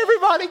they're like,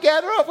 everybody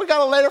gather up. We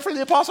got a letter from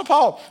the Apostle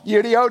Paul.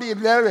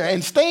 Euodia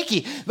and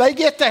Stinky, they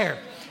get there.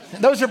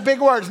 Those are big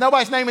words.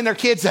 Nobody's naming their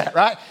kids that,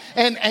 right?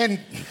 And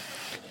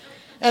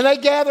they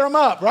gather them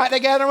up, right?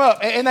 They gather them up,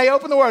 and they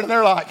open the word, and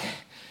they're like,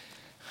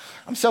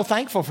 I'm so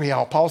thankful for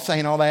y'all. Paul's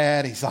saying all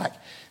that. He's like,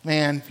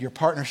 man, your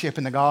partnership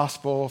in the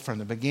gospel from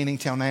the beginning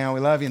till now, we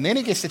love you. And then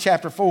he gets to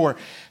chapter 4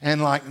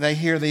 and like they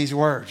hear these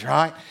words,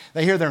 right?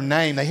 They hear their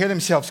name. They hear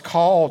themselves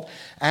called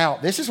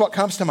out. This is what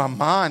comes to my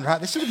mind,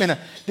 right? This would have been a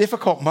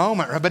difficult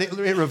moment, right? But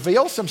it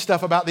reveals some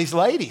stuff about these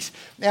ladies.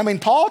 I mean,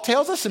 Paul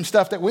tells us some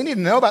stuff that we need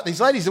to know about these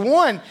ladies. The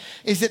one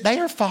is that they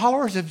are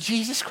followers of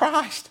Jesus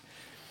Christ.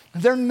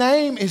 Their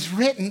name is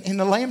written in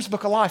the Lamb's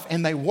Book of Life,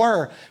 and they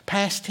were,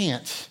 past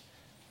tense,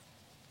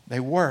 they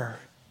were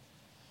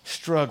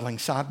struggling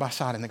side by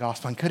side in the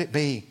gospel. And could it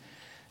be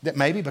that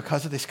maybe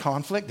because of this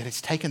conflict that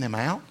it's taken them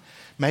out?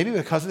 Maybe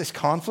because of this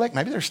conflict,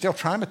 maybe they're still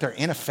trying, but they're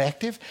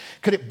ineffective.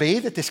 Could it be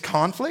that this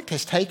conflict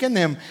has taken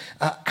them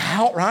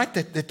out, right?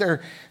 That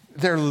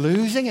they're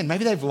losing and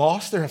maybe they've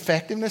lost their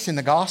effectiveness in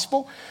the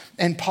gospel?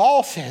 And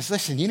Paul says,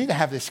 listen, you need to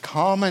have this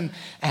common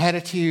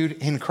attitude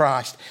in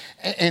Christ.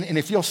 And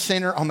if you'll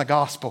center on the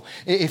gospel,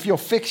 if you'll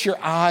fix your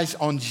eyes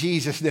on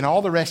Jesus, then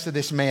all the rest of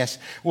this mess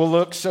will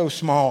look so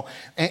small.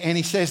 And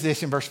he says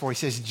this in verse 4. He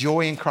says,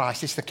 joy in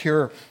Christ. It's the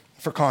cure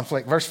for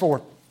conflict. Verse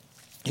 4.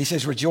 He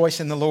says,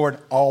 rejoice in the Lord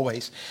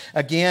always.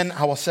 Again,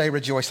 I will say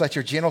rejoice. Let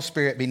your gentle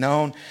spirit be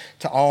known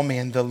to all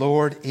men. The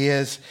Lord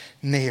is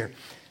near.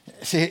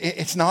 See,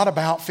 it's not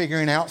about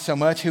figuring out so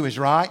much who is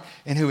right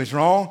and who is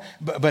wrong,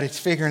 but it's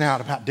figuring out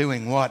about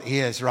doing what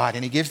is right.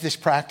 And he gives this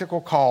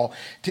practical call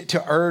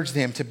to urge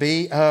them to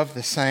be of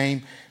the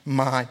same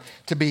mind,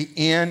 to be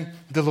in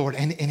the Lord.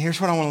 And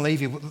here's what I want to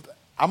leave you with.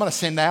 I'm going to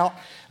send out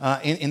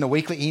in the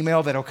weekly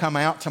email that'll come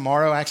out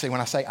tomorrow. Actually,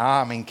 when I say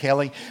I mean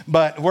Kelly.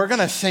 But we're going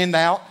to send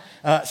out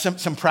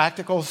some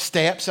practical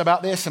steps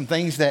about this, some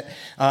things that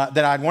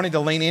I wanted to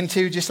lean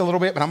into just a little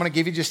bit, but I'm going to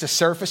give you just a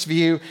surface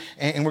view,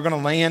 and we're going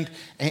to land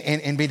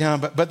and be done.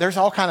 But there's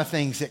all kind of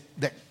things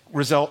that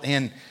result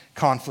in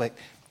conflict.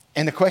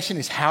 And the question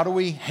is, how do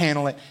we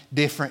handle it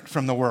different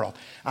from the world?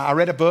 I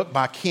read a book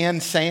by Ken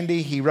Sande.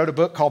 He wrote a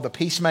book called The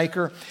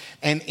Peacemaker.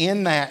 And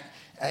in that,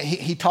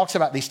 he talks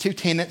about these two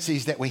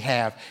tendencies that we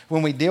have.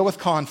 When we deal with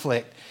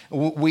conflict,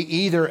 we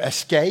either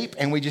escape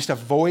and we just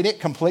avoid it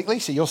completely.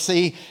 So you'll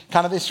see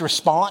kind of this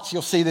response.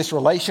 You'll see this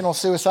relational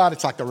suicide.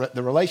 It's like the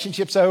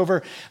relationship's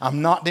over.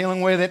 I'm not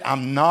dealing with it.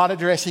 I'm not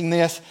addressing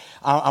this.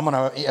 I'm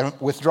going to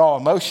withdraw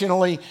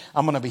emotionally.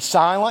 I'm going to be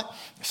silent.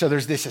 So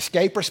there's this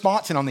escape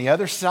response. And on the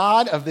other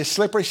side of this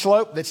slippery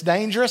slope that's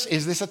dangerous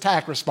is this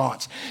attack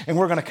response. And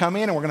we're going to come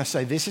in and we're going to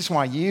say, this is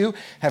why you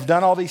have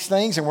done all these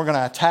things. And we're going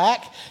to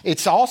attack.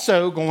 It's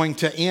also going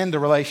to end the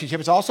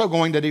relationship. It's also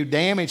going to do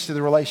damage to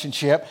the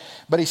relationship.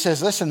 But he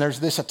says, listen, there's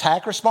this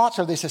attack response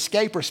or this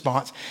escape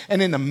response.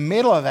 And in the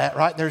middle of that,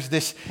 right, there's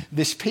this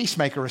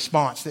peacemaker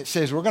response that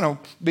says we're going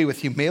to be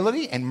with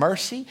humility and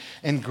mercy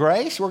and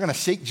grace. We're going to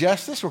seek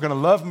justice. We're going to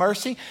love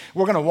mercy.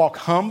 We're going to walk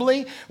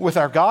humbly with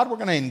our God. We're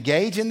going to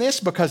engage in this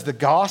because the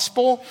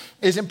gospel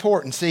is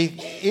important. See,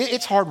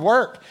 it's hard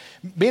work.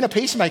 Being a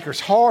peacemaker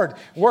is hard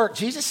work.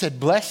 Jesus said,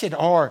 blessed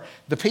are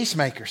the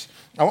peacemakers.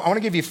 I want to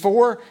give you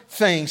 4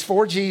 things,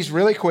 4 G's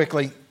really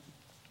quickly.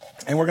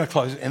 And we're going to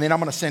close it. And then I'm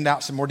going to send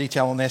out some more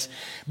detail on this.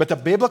 But the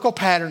biblical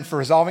pattern for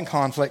resolving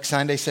conflict,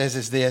 Sande says,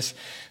 is this.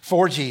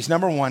 4 G's.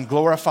 Number 1,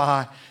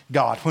 glorify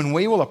God. When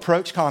we will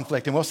approach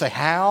conflict and we'll say,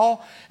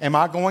 how am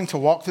I going to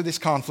walk through this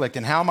conflict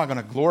and how am I going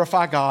to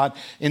glorify God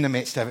in the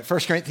midst of it? 1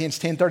 Corinthians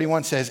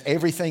 10:31 says,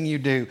 everything you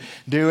do,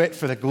 do it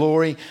for the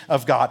glory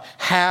of God.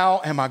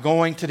 How am I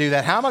going to do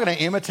that? How am I going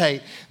to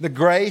imitate the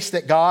grace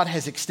that God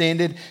has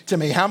extended to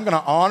me? How am I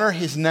going to honor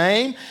His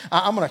name?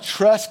 I'm going to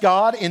trust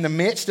God in the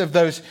midst of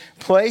those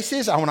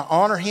places. I want to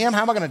honor Him.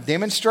 How am I going to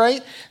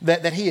demonstrate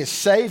that He has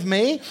saved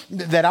me,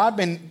 that I've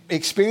been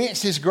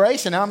experienced His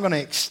grace, and now I'm going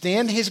to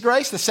extend His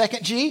grace? The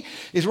second G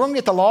is we're going to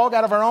get the log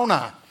out of our own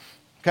eye.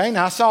 Okay,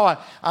 now I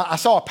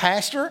saw a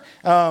pastor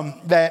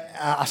that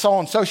I saw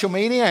on social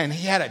media, and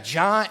he had a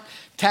giant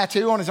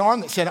tattoo on his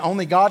arm that said,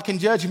 only God can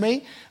judge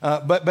me.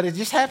 But it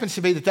just happens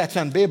to be that's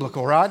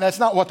unbiblical, right? That's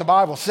not what the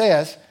Bible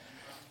says.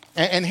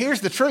 And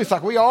here's the truth.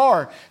 Like, we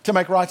are to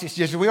make righteous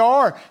judgment. We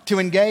are to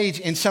engage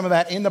in some of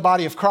that in the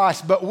body of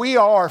Christ. But we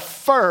are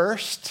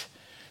first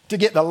to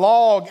get the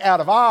log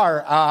out of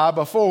our eye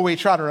before we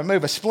try to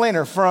remove a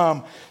splinter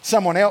from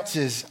someone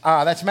else's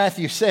eye. That's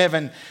Matthew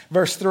 7,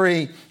 verse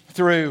 3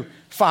 through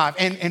 5.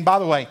 And by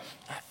the way,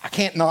 I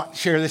can't not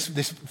share this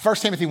 1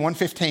 Timothy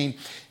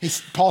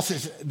 1:15. Paul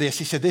says this.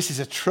 He said, this is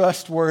a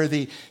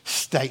trustworthy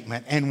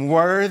statement and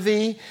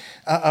worthy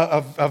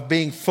of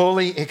being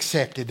fully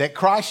accepted. That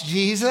Christ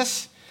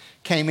Jesus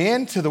came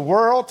into the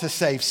world to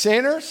save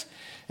sinners.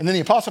 And then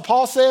the Apostle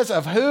Paul says,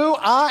 of who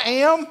I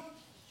am,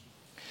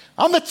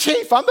 I'm the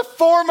chief, I'm the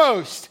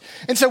foremost.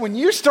 And so when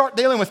you start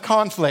dealing with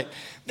conflict,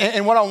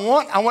 and what I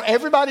want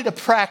everybody to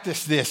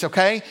practice this,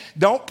 okay?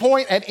 Don't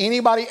point at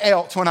anybody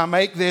else when I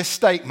make this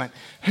statement.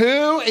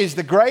 Who is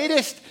the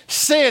greatest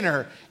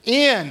sinner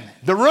in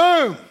the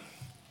room?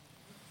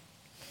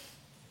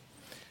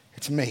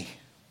 It's me.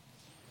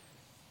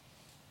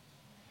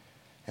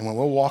 And when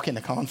we'll walk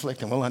into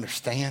conflict and we'll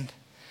understand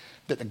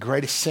that the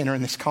greatest sinner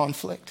in this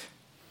conflict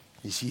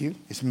is you,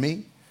 is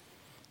me,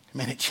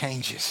 man, it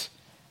changes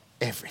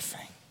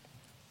everything.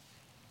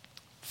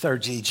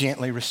 Third G,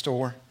 gently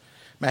restore.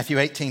 Matthew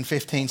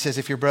 18:15 says,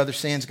 if your brother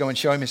sins, go and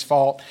show him his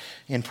fault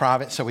in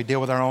private. So we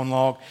deal with our own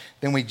log.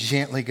 Then we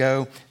gently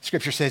go.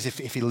 Scripture says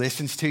if he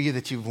listens to you,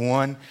 that you've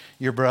won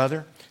your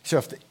brother.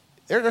 So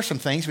there's some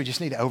things we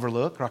just need to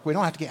overlook. Like, we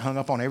don't have to get hung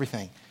up on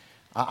everything.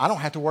 I don't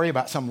have to worry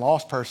about some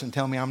lost person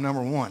telling me I'm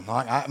number one.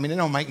 Like, it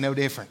don't make no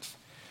difference.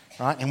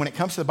 Right? And when it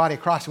comes to the body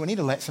of Christ, we need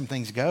to let some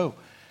things go.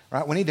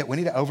 Right? We need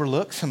to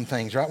overlook some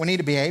things, right? We need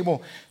to be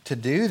able to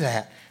do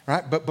that,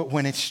 right? But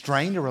when it's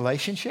strained a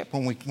relationship,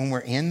 when we're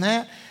in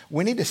that,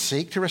 we need to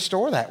seek to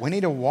restore that. We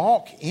need to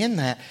walk in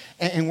that.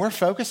 And we're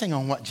focusing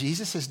on what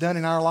Jesus has done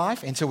in our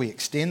life, and so we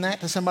extend that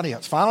to somebody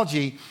else. Final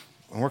G,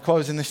 and we're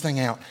closing this thing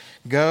out.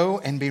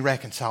 Go and be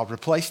reconciled.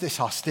 Replace this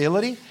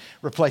hostility.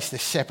 Replace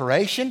this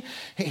separation.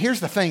 Here's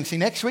the thing. See,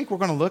 next week we're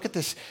going to look at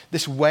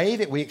this way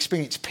that we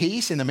experience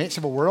peace in the midst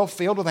of a world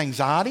filled with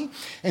anxiety.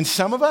 And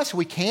some of us,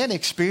 we can't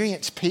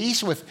experience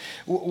peace with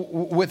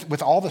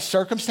all the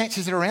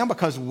circumstances that are around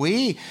because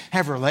we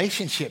have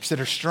relationships that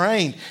are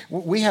strained.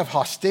 We have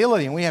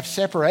hostility and we have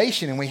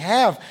separation and we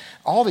have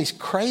all these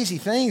crazy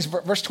things.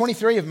 Verse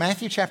 23 of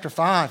Matthew chapter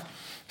 5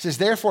 says,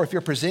 therefore, if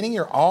you're presenting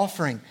your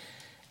offering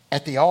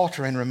at the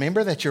altar and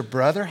remember that your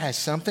brother has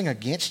something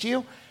against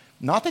you,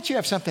 not that you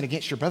have something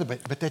against your brother,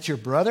 but that your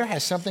brother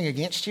has something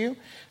against you,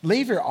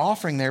 leave your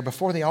offering there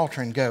before the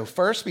altar and go.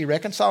 First be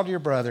reconciled to your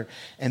brother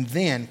and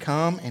then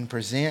come and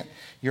present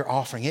your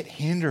offering. It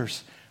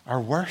hinders our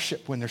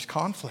worship when there's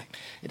conflict.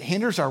 It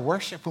hinders our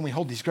worship when we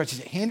hold these grudges.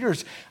 It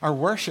hinders our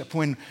worship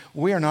when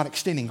we are not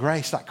extending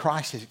grace like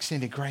Christ has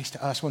extended grace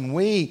to us. When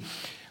we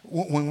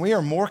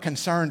are more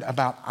concerned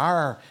about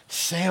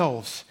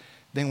ourselves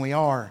than we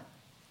are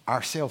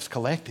ourselves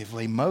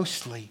collectively,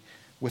 mostly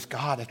with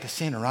God at the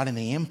center, right, in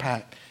the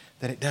impact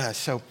that it does.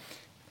 So,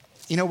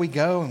 we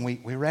go and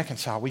we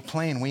reconcile, we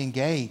plan, we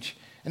engage.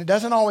 And it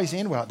doesn't always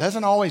end well. It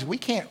doesn't always, we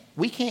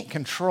can't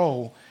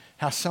control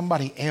how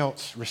somebody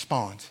else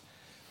responds.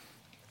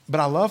 But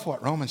I love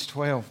what Romans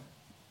 12,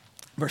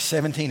 verse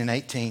 17 and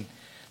 18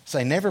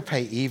 say, never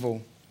pay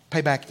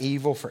back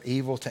evil for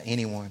evil to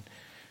anyone.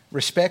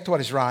 Respect what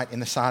is right in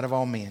the sight of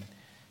all men.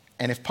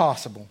 And if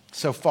possible,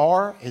 so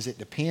far as it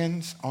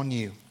depends on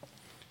you.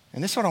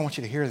 And this is what I want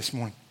you to hear this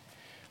morning.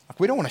 Like,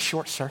 we don't want to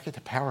short circuit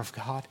the power of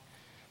God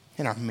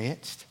in our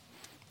midst.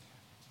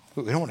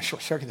 We don't want to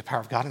short circuit the power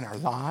of God in our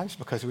lives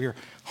because we are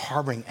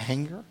harboring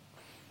anger.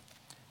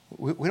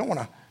 We don't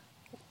want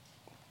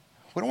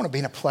to be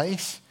in a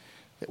place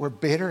that we're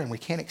bitter and we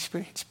can't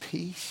experience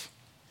peace.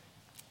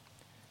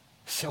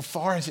 So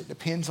far as it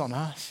depends on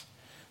us,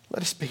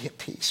 let us be at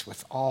peace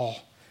with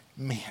all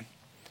men.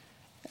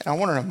 And I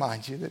want to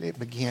remind you that it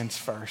begins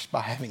first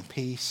by having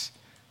peace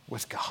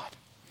with God.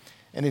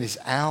 And it is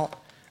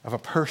out of a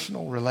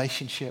personal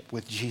relationship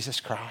with Jesus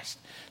Christ.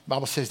 The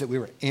Bible says that we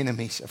were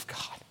enemies of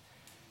God.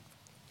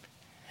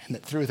 And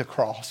that through the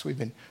cross we've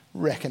been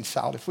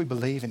reconciled. If we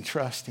believe and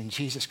trust in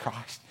Jesus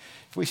Christ,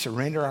 if we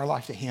surrender our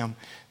life to Him,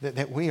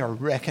 that we are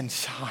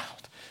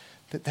reconciled,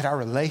 that our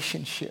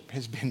relationship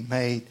has been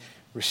made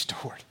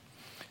restored.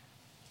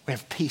 We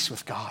have peace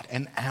with God,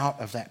 and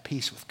out of that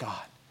peace with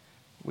God,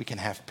 we can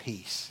have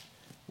peace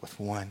with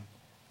one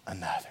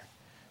another.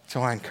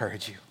 So I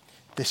encourage you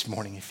this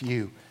morning, if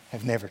you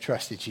have never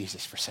trusted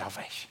Jesus for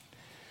salvation,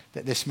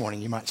 that this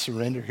morning you might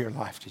surrender your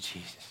life to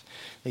Jesus,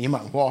 that you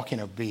might walk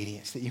in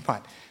obedience, that you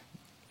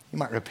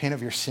might repent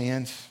of your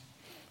sins,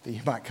 that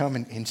you might come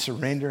and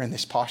surrender in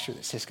this posture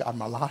that says, God,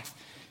 my life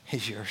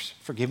is yours.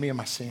 Forgive me of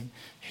my sin.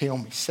 Heal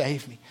me.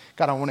 Save me.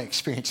 God, I want to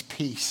experience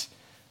peace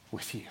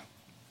with you.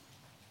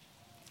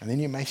 And then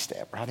you may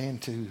step right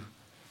into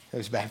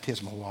those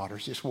baptismal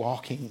waters, just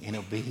walking in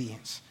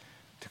obedience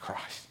to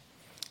Christ.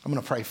 I'm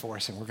going to pray for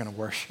us and we're going to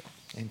worship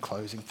in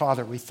closing.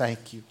 Father, we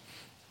thank you,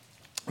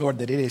 Lord,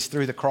 that it is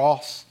through the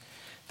cross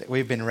that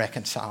we've been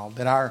reconciled,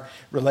 that our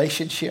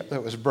relationship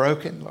that was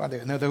broken, Lord,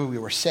 though we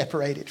were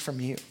separated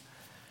from you,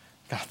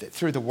 God, that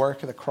through the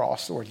work of the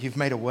cross, Lord, you've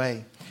made a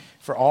way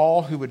for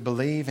all who would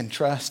believe and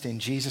trust in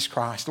Jesus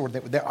Christ, Lord,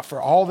 that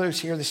for all those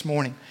here this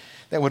morning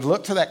that would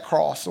look to that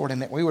cross, Lord,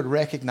 and that we would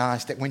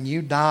recognize that when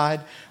you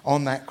died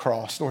on that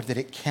cross, Lord, that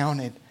it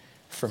counted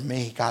for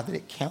me, God, that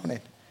it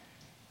counted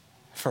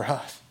for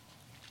us.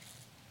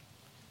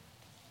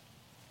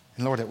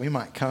 And Lord, that we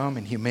might come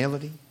in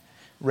humility,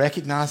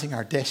 recognizing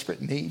our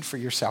desperate need for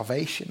your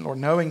salvation, Lord,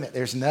 knowing that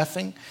there's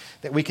nothing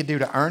that we could do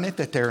to earn it,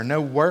 that there are no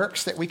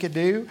works that we could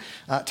do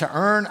to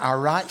earn our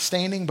right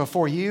standing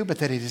before you, but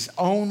that it is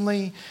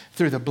only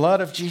through the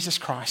blood of Jesus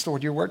Christ.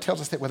 Lord, your word tells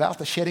us that without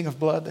the shedding of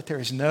blood, that there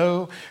is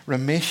no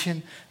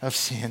remission of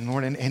sin,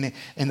 Lord, and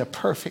in the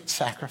perfect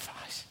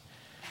sacrifice.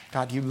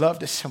 God, you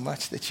loved us so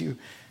much that you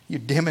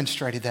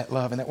demonstrated that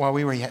love, and that while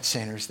we were yet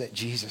sinners, that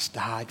Jesus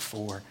died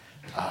for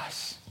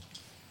us.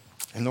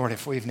 And Lord,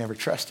 if we've never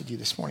trusted you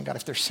this morning, God,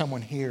 if there's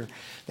someone here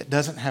that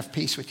doesn't have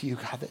peace with you,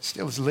 God, that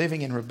still is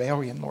living in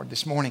rebellion, Lord,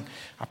 this morning,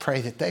 I pray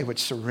that they would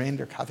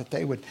surrender, God, that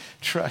they would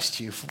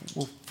trust you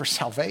for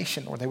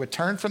salvation, or they would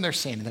turn from their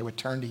sin and they would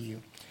turn to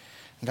you.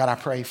 And God, I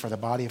pray for the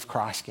body of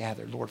Christ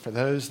gathered, Lord, for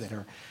those that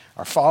are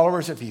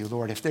followers of you,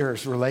 Lord, if there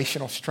is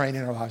relational strain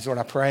in our lives, Lord,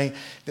 I pray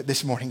that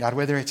this morning, God,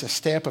 whether it's a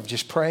step of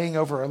just praying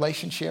over a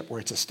relationship, or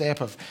it's a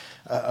step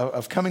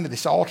of coming to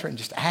this altar and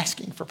just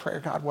asking for prayer,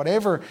 God,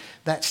 whatever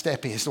that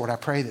step is, Lord, I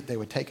pray that they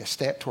would take a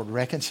step toward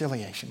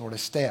reconciliation, Lord, a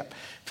step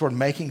toward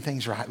making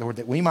things right, Lord,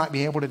 that we might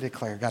be able to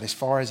declare, God, as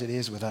far as it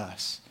is with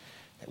us,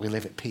 that we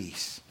live at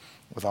peace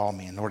with all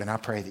men, Lord, and I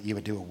pray that you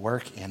would do a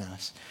work in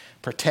us.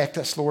 Protect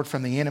us, Lord,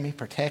 from the enemy.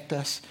 Protect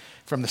us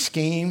from the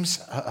schemes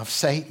of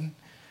Satan.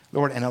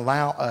 Lord, and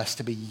allow us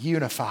to be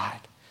unified,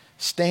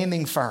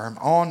 standing firm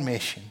on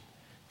mission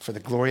for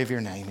the glory of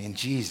your name. In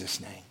Jesus'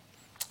 name,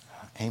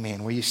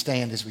 amen. Will you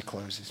stand as we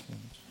close this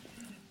meeting?